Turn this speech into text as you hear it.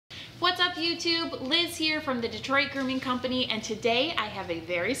What's up, YouTube? Liz here from the Detroit Grooming Company, and today I have a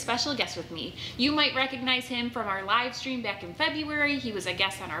very special guest with me. You might recognize him from our live stream back in February. He was a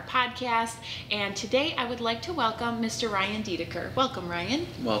guest on our podcast, and today I would like to welcome Mr. Ryan Dietiker. Welcome, Ryan.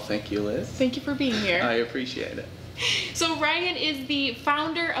 Well, thank you, Liz. Thank you for being here. I appreciate it. So Ryan is the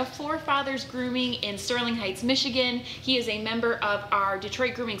founder of Forefathers Grooming in Sterling Heights, Michigan. He is a member of our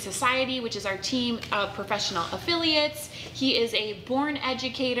Detroit Grooming Society, which is our team of professional affiliates. He is a born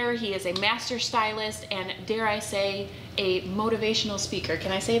educator, he is a master stylist, and dare I say, a motivational speaker.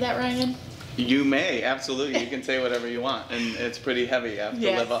 Can I say that, Ryan? You may, absolutely. You can say whatever you want, and it's pretty heavy. I have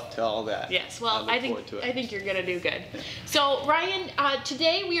to live up to all that. Yes, well, I think you're gonna do good. So, Ryan,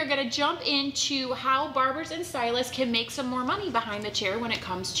 today we are gonna jump into how barbers and stylists can make some more money behind the chair when it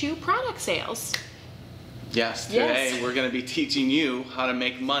comes to product sales. Yes, today we're gonna be teaching you how to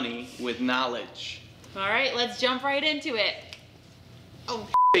make money with knowledge. All right, let's jump right into it. Oh,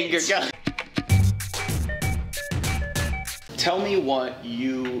 finger gun. Tell me what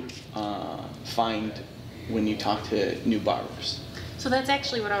you find when you talk to new barbers. So that's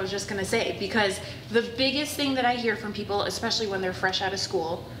actually what I was just gonna say, because the biggest thing that I hear from people, especially when they're fresh out of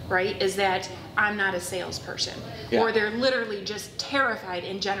school, right, is that I'm not a salesperson. Yeah. Or they're literally just terrified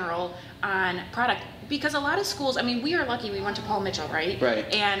in general on product. Because a lot of schools, I mean, we are lucky we went to Paul Mitchell, right? Right.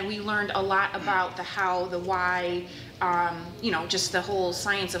 And we learned a lot about the how, the why, you know, just the whole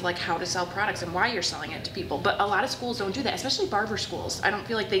science of like how to sell products and why you're selling it to people. But a lot of schools don't do that, especially barber schools. I don't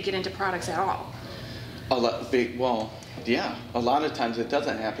feel like they get into products at all. A lot of times it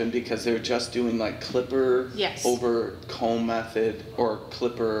doesn't happen because they're just doing like clipper over comb method or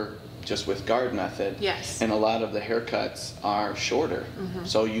clipper just with guard method. Yes. And a lot of the haircuts are shorter.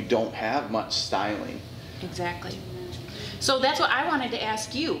 So you don't have much styling. Exactly. So that's what I wanted to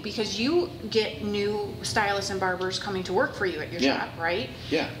ask you, because you get new stylists and barbers coming to work for you at your shop, right?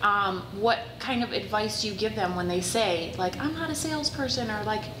 Yeah. What kind of advice do you give them when they say, like, I'm not a salesperson, or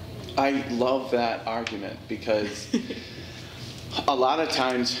like... I love that argument because a lot of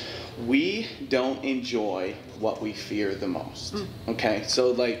times we don't enjoy what we fear the most. Okay,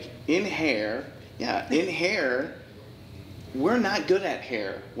 so like in hair, we're not good at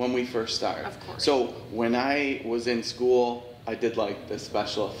hair when we first start. Of course. So when I was in school, I did like the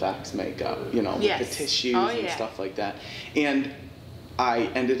special effects makeup, you know, with the tissues and stuff like that. And I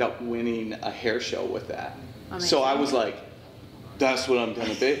ended up winning a hair show with that. Amazing. So I was like, that's what I'm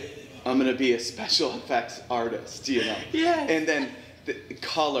gonna be. I'm gonna be a special effects artist, you know? Yeah. And then the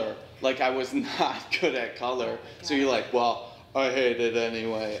color, like I was not good at color. So you're like, well, I hate it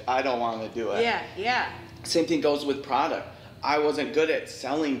anyway. I don't want to do it. Yeah, yeah. Same thing goes with product. I wasn't good at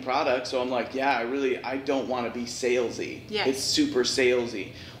selling products, so I'm like, I don't want to be salesy. Yes. It's super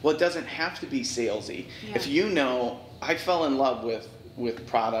salesy. Well, it doesn't have to be salesy. Yeah. If you know, I fell in love with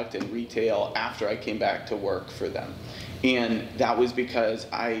product and retail after I came back to work for them. And that was because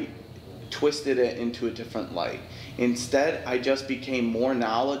I twisted it into a different light. Instead, I just became more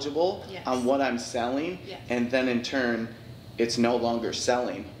knowledgeable on what I'm selling, and then in turn, it's no longer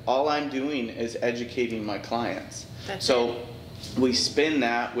selling. All I'm doing is educating my clients. So we spin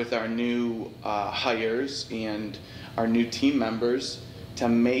that with our new hires and our new team members to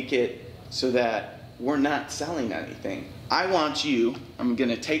make it so that we're not selling anything. I'm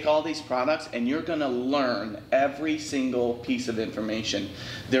gonna take all these products and you're gonna learn every single piece of information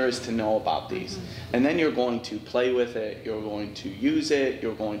there is to know about these. And then you're going to play with it, you're going to use it,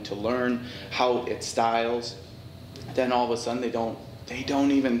 you're going to learn how it styles. Then all of a sudden they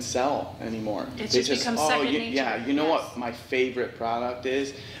don't even sell anymore. It just becomes second nature. Yeah, you know what my favorite product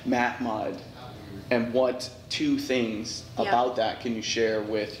is? Matte mud. And what two things about that can you share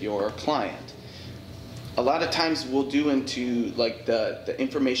with your client? A lot of times we'll do into like the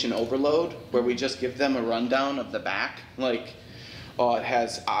information overload where we just give them a rundown of the back. Like, it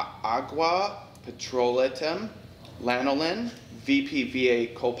has agua, petroleum, lanolin,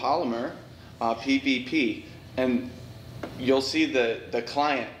 VPVA copolymer, PVP. And you'll see the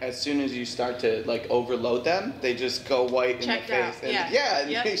client, as soon as you start to like overload them, they just go white in the face.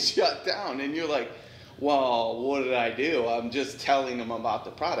 And they shut down. And you're like, well, what did I do? I'm just telling them about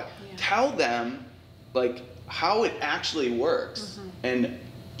the product. Tell them like how it actually works and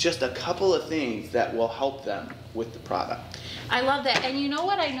just a couple of things that will help them with the product. I love that. And you know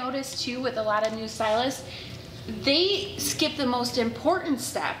what I noticed too with a lot of new stylists? They skip the most important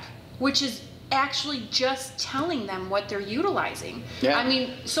step, which is actually just telling them what they're utilizing. Yeah. I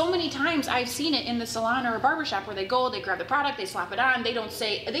mean, so many times I've seen it in the salon or a barbershop where they go, they grab the product, they slap it on, they don't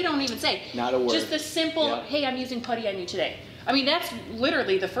even say. Not a word. Just the simple, hey, I'm using putty on you today. I mean, that's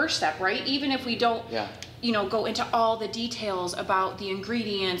literally the first step, right? Even if we don't you know, go into all the details about the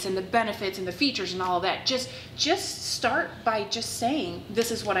ingredients and the benefits and the features and all of that. Just start by just saying,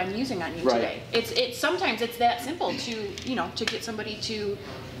 this is what I'm using on you today. It's sometimes it's that simple to, you know, to get somebody to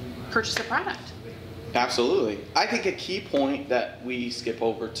purchase a product. Absolutely. I think a key point that we skip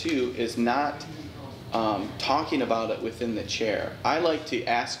over too is not talking about it within the chair. I like to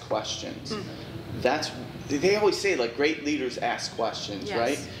ask questions. They always say, like, great leaders ask questions,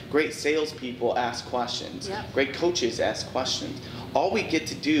 right? Great salespeople ask questions. Great coaches ask questions. All we get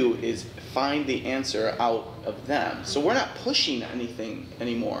to do is find the answer out of them. So we're not pushing anything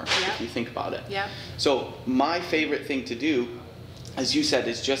anymore, if you think about it. So my favorite thing to do, as you said,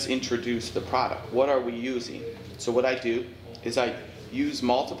 is just introduce the product. What are we using? So what I do is I use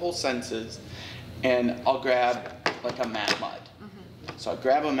multiple senses, and I'll grab like a matte mud. So I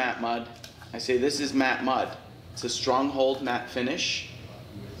grab a matte mud. I say, this is matte mud. It's a stronghold matte finish.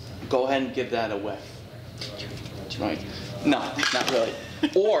 Go ahead and give that a whiff. Right? No, not really.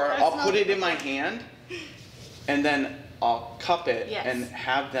 Or I'll put it in my hand, and then I'll cup it and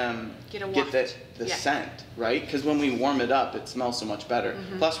have them get the scent, right? Because when we warm it up, it smells so much better.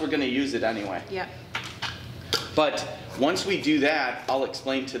 Plus, we're going to use it anyway. But once we do that, I'll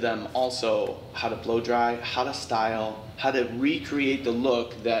explain to them also how to blow dry, how to style, how to recreate the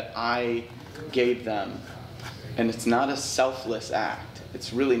look that I gave them. And it's not a selfless act.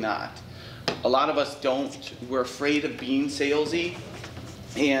 It's really not. A lot of us we're afraid of being salesy,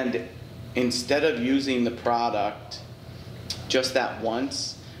 and instead of using the product just that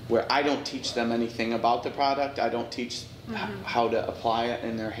once, where I don't teach them anything about the product, I don't teach how to apply it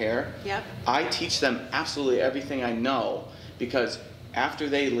in their hair. I teach them absolutely everything I know, because after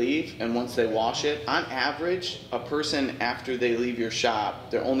they leave and once they wash it, on average, a person after they leave your shop,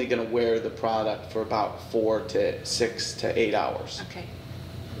 they're only going to wear the product for about 4 to 6 to 8 hours.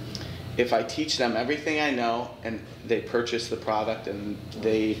 If I teach them everything I know and they purchase the product and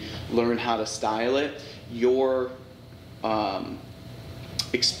they learn how to style it, your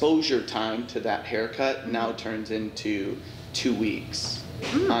exposure time to that haircut now turns into 2 weeks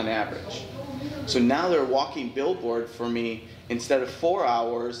on average. So now they're walking billboard for me. Instead of 4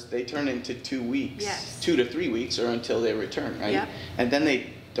 hours, they turn into 2 weeks, 2 to 3 weeks, or until they return, right? And then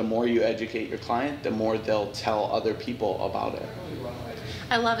the more you educate your client, the more they'll tell other people about it.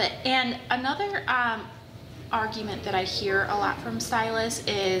 I love it. And another argument that I hear a lot from stylists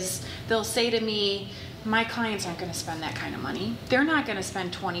is they'll say to me, my clients aren't going to spend that kind of money. They're not going to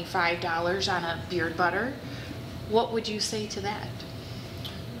spend $25 on a beard butter. What would you say to that?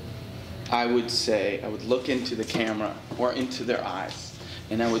 I would say, I would look into the camera or into their eyes,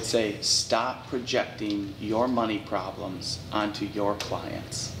 and I would say, stop projecting your money problems onto your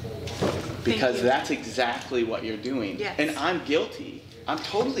clients. Because that's exactly what you're doing. And I'm guilty. I'm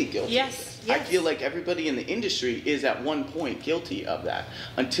totally guilty. I feel like everybody in the industry is at one point guilty of that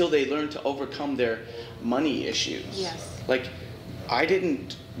until they learn to overcome their money issues. Like, I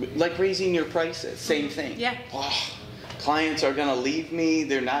didn't, like raising your prices, same thing. Oh, clients are gonna leave me,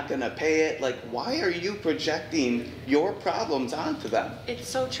 they're not gonna pay it. Like, why are you projecting your problems onto them? It's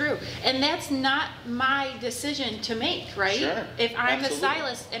so true. And that's not my decision to make, right? If I'm the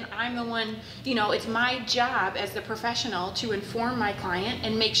stylist and I'm the one, you know, it's my job as the professional to inform my client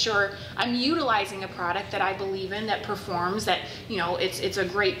and make sure I'm utilizing a product that I believe in, that performs, that, you know, it's a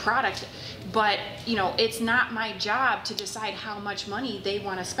great product. But, you know, it's not my job to decide how much money they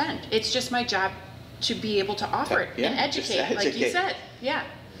want to spend. It's just my job to be able to offer it and educate, like you said.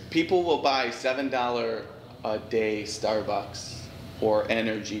 People will buy $7 a day Starbucks or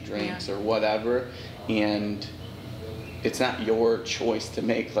energy drinks or whatever, and it's not your choice to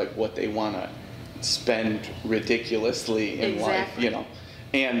make like what they want to spend ridiculously in life, you know.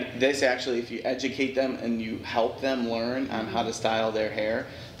 And this actually, if you educate them and you help them learn on how to style their hair,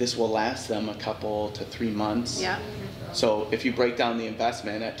 this will last them a couple to 3 months. So if you break down the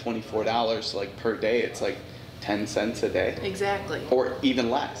investment at $24 like per day, it's like 10 cents a day. Or even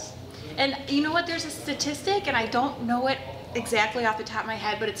less. And you know what, there's a statistic, and I don't know it exactly off the top of my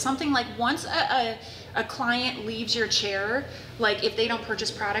head, but it's something like once a client leaves your chair, like if they don't purchase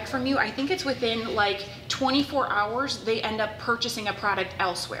product from you, I think it's within like 24 hours, they end up purchasing a product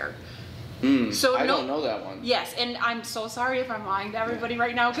elsewhere. So I don't know that one. And I'm so sorry if I'm lying to everybody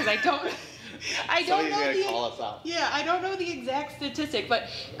right now, because I don't know call us out. I don't know the exact statistic, but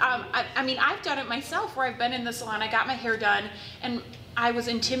I mean, I've done it myself, where I've been in the salon, I got my hair done, and I was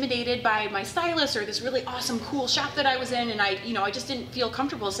intimidated by my stylist or this really awesome, cool shop that I was in, and I just didn't feel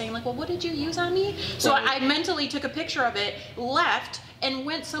comfortable saying like, well, what did you use on me? So I mentally took a picture of it, left, and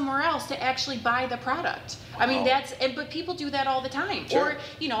went somewhere else to actually buy the product. I mean, but people do that all the time. Sure. Or,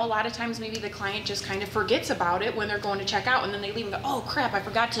 you know, a lot of times maybe the client just kind of forgets about it when they're going to check out, and then they leave and go, oh crap, I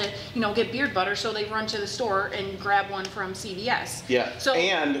forgot to, you know, get beard butter, so they run to the store and grab one from CVS. Yeah, so,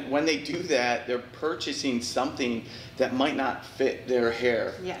 and when they do that, they're purchasing something that might not fit their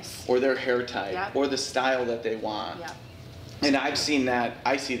hair. Yes. Or their hair type. Yep. Or the style that they want. Yeah. And I've seen that,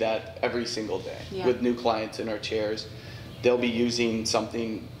 I see that every single day with new clients in our chairs. They'll be using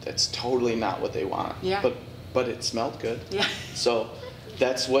something that's totally not what they want, but it smelled good. Yeah. So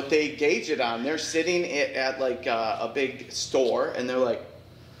that's what they gauge it on. They're sitting at like a big store and they're like,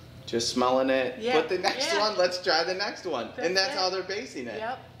 just smelling it, put the next one, let's try the next one. And that's how they're basing it.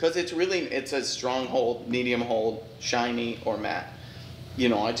 Because it's a strong hold, medium hold, shiny, or matte. You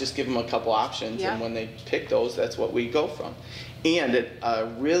know, I just give them a couple options, and when they pick those, that's what we go from. And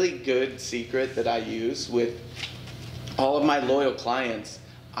a really good secret that I use with all of my loyal clients,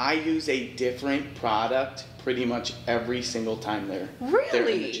 I use a different product pretty much every single time they're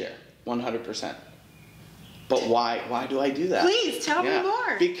in the chair, 100%. But why do I do that? Please tell me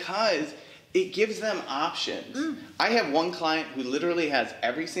more. Because it gives them options. I have one client who literally has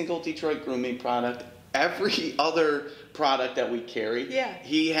every single Detroit Grooming product, every other product that we carry. Yeah.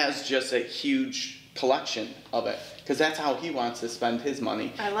 He has just a huge collection of it because that's how he wants to spend his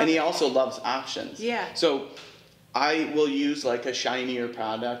money. And he also loves options. Yeah. So I will use like a shinier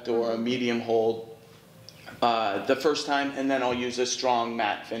product or a medium hold the first time, and then I'll use a strong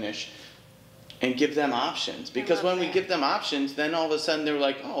matte finish and give them options. Because when we give them options, then all of a sudden they're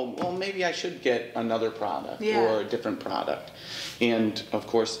like, oh, well, maybe I should get another product or a different product. And of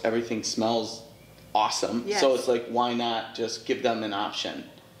course, everything smells awesome. So it's like, why not just give them an option?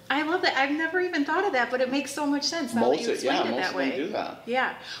 I love that. I've never even thought of that, but it makes so much sense now that you explained it that way. Most of them do that.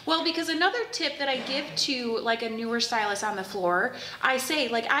 Yeah. Well, because another tip that I give to like a newer stylist on the floor, I say,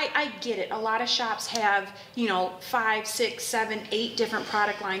 like, I get it. A lot of shops have, you know, 5, 6, 7, 8 different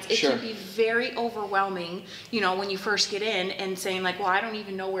product lines. It can be very overwhelming, you know, when you first get in and saying like, well, I don't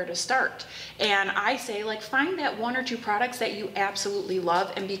even know where to start. And I say, like, find that 1 or 2 products that you absolutely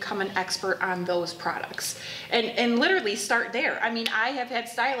love and become an expert on those products. And literally start there. I mean, I have had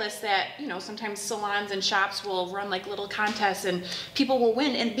stylists that, you know, sometimes salons and shops will run like little contests and people will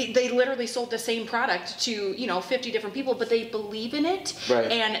win, and they literally sold the same product to, you know, 50 different people, but they believe in it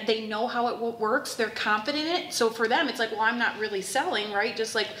and they know how it works. They're confident in it. So for them, it's like, well, I'm not really selling, right?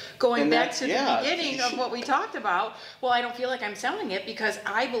 Just like going back to the beginning of what we talked about. Well, I don't feel like I'm selling it because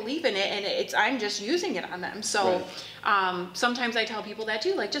I believe in it, and I'm just using it on them. So sometimes I tell people that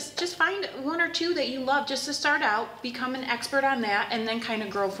too, like just find 1 or 2 that you love just to start out, become an expert on that, and then kind of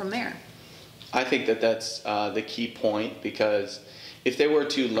grow from there. I think that that's the key point, because if they were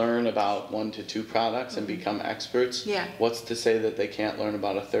to learn about 1 to 2 products and become experts, what's to say that they can't learn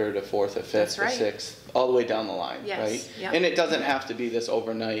about a 3rd, a 4th, a 5th, a 6th, all the way down the line, right? And it doesn't have to be this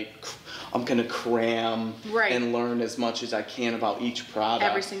overnight, I'm going to cram and learn as much as I can about each product.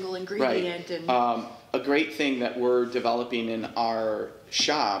 Every single ingredient. And a great thing that we're developing in our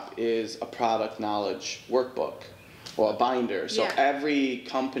shop is a product knowledge workbook or a binder. So every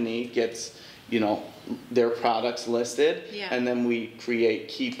company gets, you know, their products listed, and then we create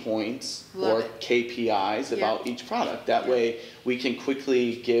key points or KPIs about each product. That way we can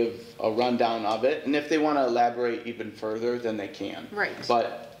quickly give a rundown of it, and if they want to elaborate even further, then they can.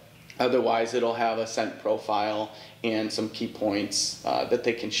 But otherwise it'll have a scent profile and some key points that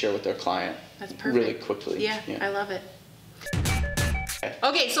they can share with their client really quickly. I love it.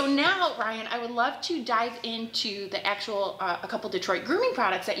 Okay, so now, Ryan, I would love to dive into the actual, a couple Detroit grooming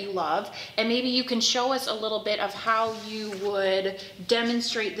products that you love, and maybe you can show us a little bit of how you would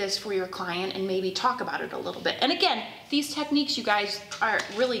demonstrate this for your client and maybe talk about it a little bit. And again, these techniques, you guys, are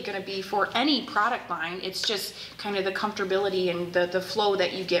really going to be for any product line. It's just kind of the comfortability and the flow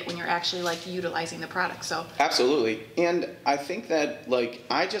that you get when you're actually like utilizing the product. So absolutely. And I think that, like,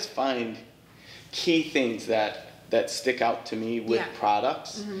 I just find key things that stick out to me with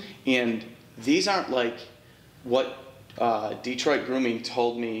products. And these aren't like what Detroit Grooming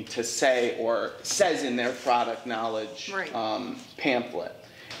told me to say or says in their product knowledge pamphlet.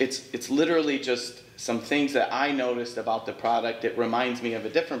 It's literally just some things that I noticed about the product. It reminds me of a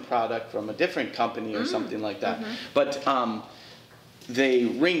different product from a different company or something like that. But they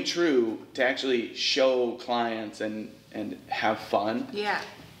ring true to actually show clients and have fun.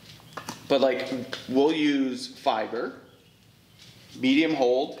 But like, we'll use fiber, medium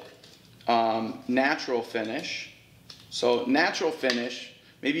hold, natural finish. So natural finish,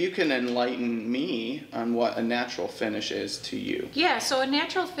 maybe you can enlighten me on what a natural finish is to you. Yeah, so a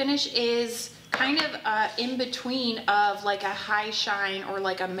natural finish is kind of in between of like a high shine or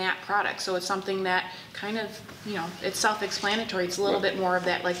like a matte product. So it's something that kind of, you know, it's self-explanatory. It's a little bit more of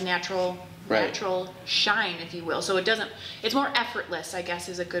that like natural shine, if you will. So it doesn't, it's more effortless, I guess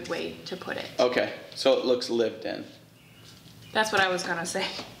is a good way to put it. Okay, so it looks lived in. That's what I was gonna say.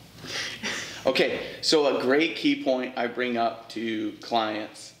 Okay, so a great key point I bring up to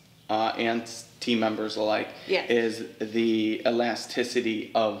clients and team members alike is the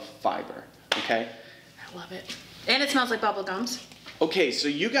elasticity of fiber, okay? I love it. And it smells like bubble gums. Okay, so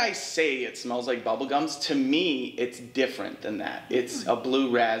you guys say it smells like bubble gums. To me, it's different than that. It's a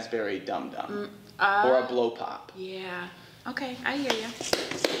blue raspberry dum-dum or a blow pop. Yeah, okay, I hear you.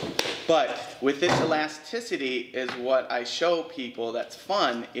 But with its elasticity is what I show people that's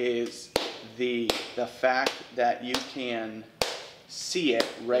fun is the fact that you can see it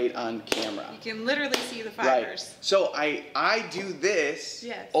right on camera. You can literally see the fibers. Right. So I do this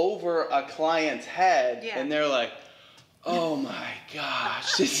over a client's head and they're like, oh my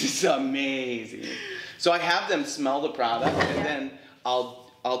gosh, this is amazing. So I have them smell the product and then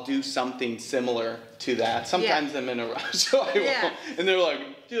I'll do something similar to that. Sometimes I'm in a rush, so I won't. And they're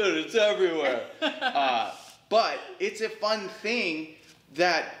like, dude, it's everywhere. But it's a fun thing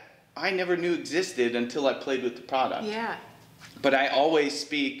that I never knew existed until I played with the product. Yeah. But I always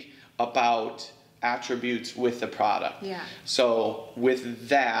speak about attributes with the product. Yeah. So with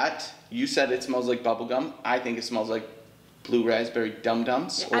that, you said it smells like bubblegum. I think it smells like blue raspberry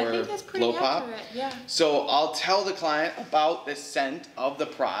dum-dums or I think that's pretty blow pop. accurate, yeah. So I'll tell the client about the scent of the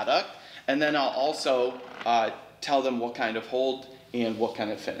product, and then I'll also tell them what kind of hold and what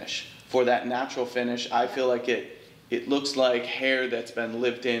kind of finish. For that natural finish, I feel like it looks like hair that's been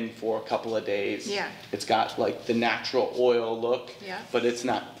lived in for a couple of days. Yeah. It's got like the natural oil look, but it's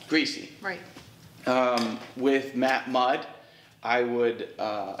not greasy. Right. With matte mud, I would,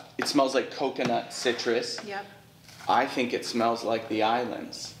 it smells like coconut citrus. Yep. I think it smells like the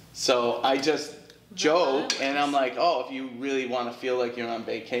islands. So I just joke and I'm like, oh, if you really want to feel like you're on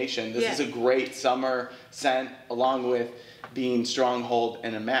vacation, this is a great summer scent along with being strong hold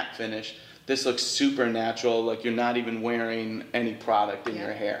and a matte finish. This looks super natural, like you're not even wearing any product in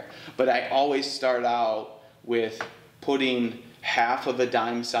your hair. But I always start out with putting half of a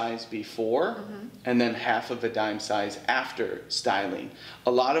dime size before and then half of a dime size after styling.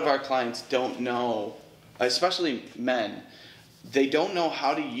 A lot of our clients don't know, especially men, they don't know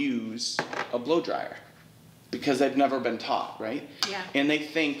how to use a blow dryer because they've never been taught, right? Yeah. And they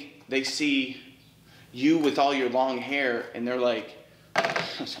think, they see you with all your long hair and they're like,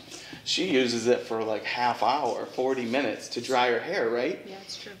 she uses it for like half hour, 40 minutes to dry her hair, right? Yeah,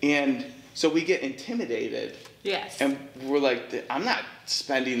 it's true. And so we get intimidated. Yes. And we're like, I'm not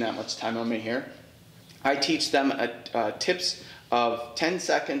spending that much time on my hair. I teach them tips of 10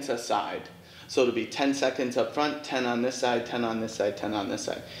 seconds a side. So it'll be 10 seconds up front, 10 on this side, 10 on this side, 10 on this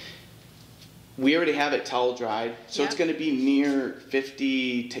side. We already have it towel dried, so it's going to be near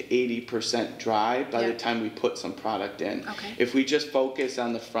 50 to 80% dry by the time we put some product in. Okay. If we just focus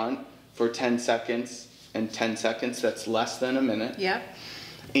on the front for 10 seconds and 10 seconds, that's less than a minute. Yep.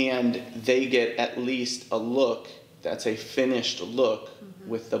 And they get at least a look that's a finished look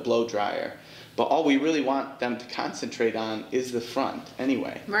with the blow dryer. But all we really want them to concentrate on is the front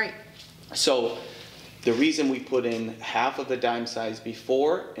anyway. Right. So the reason we put in half of the dime size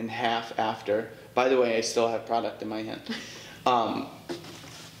before and half after, by the way, I still have product in my hand.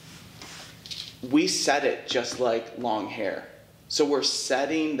 We set it just like long hair. So we're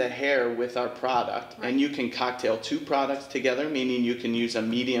setting the hair with our product, and you can cocktail two products together, meaning you can use a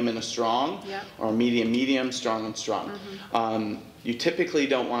medium and a strong, or a medium, strong and strong. You typically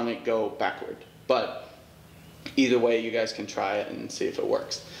don't want to go backward, but either way, you guys can try it and see if it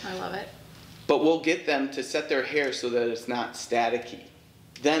works. I love it. But we'll get them to set their hair so that it's not staticky.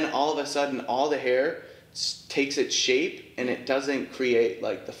 Then all of a sudden, all the hair takes its shape, and it doesn't create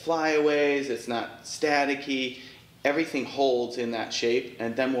like the flyaways, it's not staticky. Everything holds in that shape,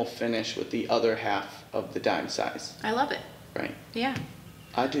 and then we'll finish with the other half of the dime size. I love it. Right. Yeah.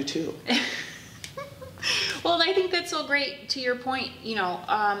 I do too. Well, I think that's so great to your point. You know,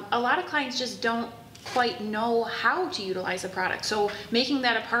 a lot of clients just don't quite know how to utilize a product. So making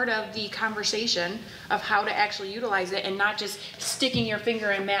that a part of the conversation of how to actually utilize it and not just sticking your finger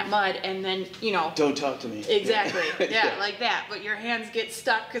in matte mud and then, you know. Don't talk to me. Exactly. Yeah, like that. But your hands get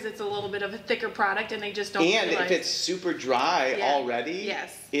stuck because it's a little bit of a thicker product and they just don't And realize. if it's super dry already,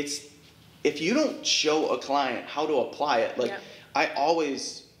 it's, if you don't show a client how to apply it, like I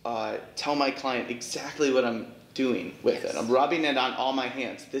always tell my client exactly what I'm doing with it. I'm rubbing it on all my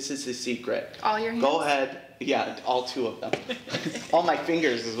hands. This is the secret. All your hands? Go ahead Yeah, all 2 of them. All my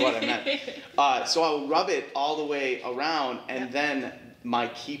fingers is what I meant. So I would rub it all the way around, and then my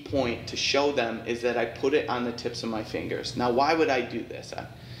key point to show them is that I put it on the tips of my fingers. Now, why would I do this?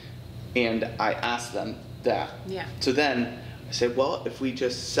 And I asked them that. Yeah. So then I said, well, if we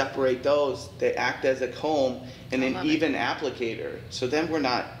just separate those, they act as a comb and an even applicator. So then we're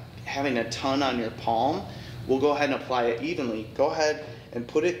not having a ton on your palm. We'll go ahead and apply it evenly. Go ahead and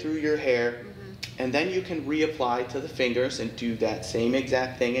put it through your hair, and then you can reapply to the fingers and do that same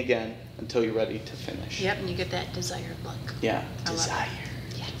exact thing again until you're ready to finish. Yep, and you get that desired look. Yeah, desire.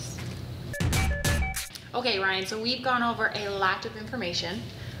 Yes. Okay, Ryan, so we've gone over a lot of information.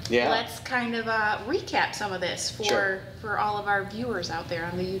 Yeah. Let's kind of recap some of this for all of our viewers out there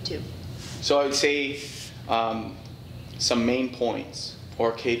on the YouTube. So I would say some main points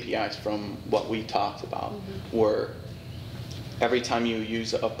or KPIs from what we talked about were every time you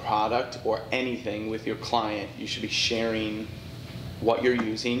use a product or anything with your client, you should be sharing what you're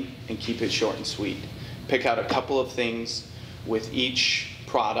using and keep it short and sweet. Pick out a couple of things with each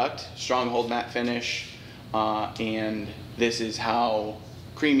product, stronghold matte finish, and this is how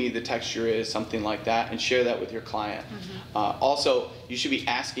creamy the texture is, something like that, and share that with your client. Also, you should be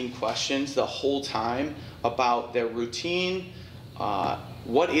asking questions the whole time about their routine,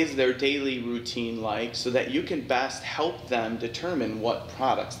 what is their daily routine like, so that you can best help them determine what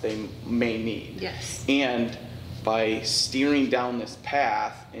products they may need. Yes. And by steering down this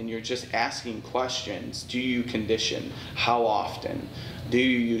path and you're just asking questions, do you condition? How often? Do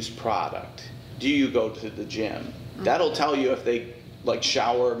you use product? Do you go to the gym? That'll tell you if they like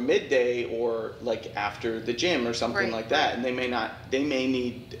shower midday or like after the gym or something like that. And they may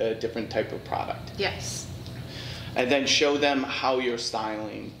need a different type of product. Yes. And then show them how you're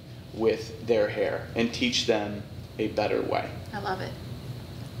styling with their hair and teach them a better way. I love it.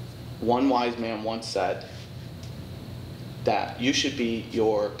 One wise man once said that you should be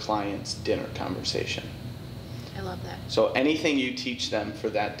your client's dinner conversation. I love that. So anything you teach them for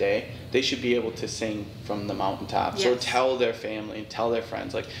that day, they should be able to sing from the mountaintops or tell their family and tell their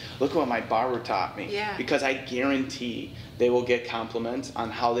friends, like, look what my barber taught me. Yeah. Because I guarantee they will get compliments on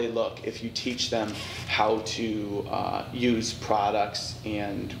how they look if you teach them how to use products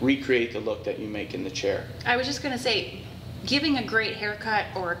and recreate the look that you make in the chair. I was just going to say, giving a great haircut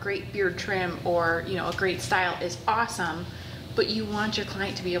or a great beard trim or, you know, a great style is awesome, but you want your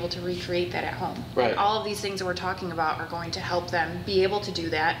client to be able to recreate that at home. Right. And all of these things that we're talking about are going to help them be able to do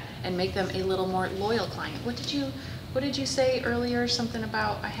that and make them a little more loyal client. What did you say earlier? Something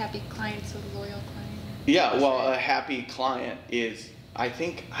about a happy client's a loyal client? Yeah, well, a happy client is, I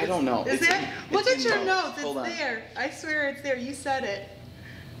don't know. Is it? Look at your notes. Hold on. It's there. I swear it's there. You said it.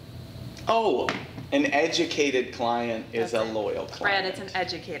 Oh, an educated client is a loyal client. Brad, it's an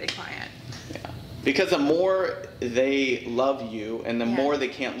educated client. Yeah. Because the more they love you and the more they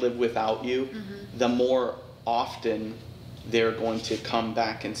can't live without you, the more often they're going to come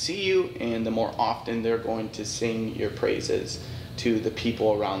back and see you, and the more often they're going to sing your praises to the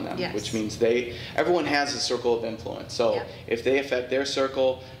people around them, which means everyone has a circle of influence. So if they affect their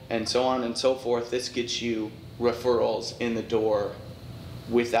circle and so on and so forth, this gets you referrals in the door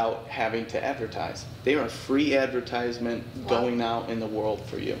without having to advertise. They are a free advertisement going out in the world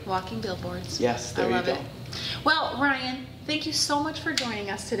for you. Walking billboards. Yes, there you go. I love it. Well, Ryan, thank you so much for joining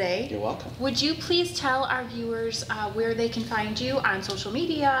us today. You're welcome. Would you please tell our viewers where they can find you on social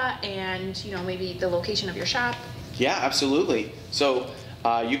media and, you know, maybe the location of your shop? Yeah, absolutely. So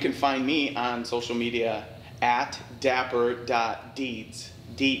you can find me on social media at dapper.deeds,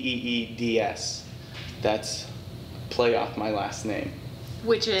 D-E-E-D-S. That's play off my last name.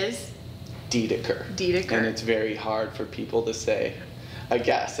 Which is? Dietiker. Dietiker. And it's very hard for people to say, I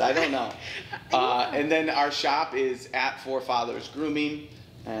guess. I don't know. And then our shop is at Forefathers Grooming,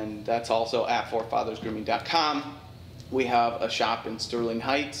 and that's also at forefathersgrooming.com. We have a shop in Sterling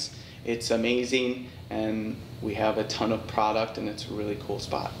Heights. It's amazing, and we have a ton of product, and it's a really cool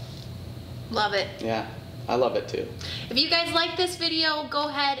spot. Love it. Yeah, I love it too. If you guys like this video, go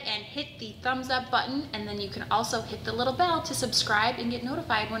ahead and hit the thumbs up button, and then you can also hit the little bell to subscribe and get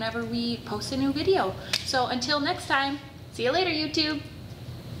notified whenever we post a new video. So until next time, see you later, YouTube.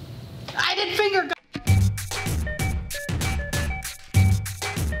 I did finger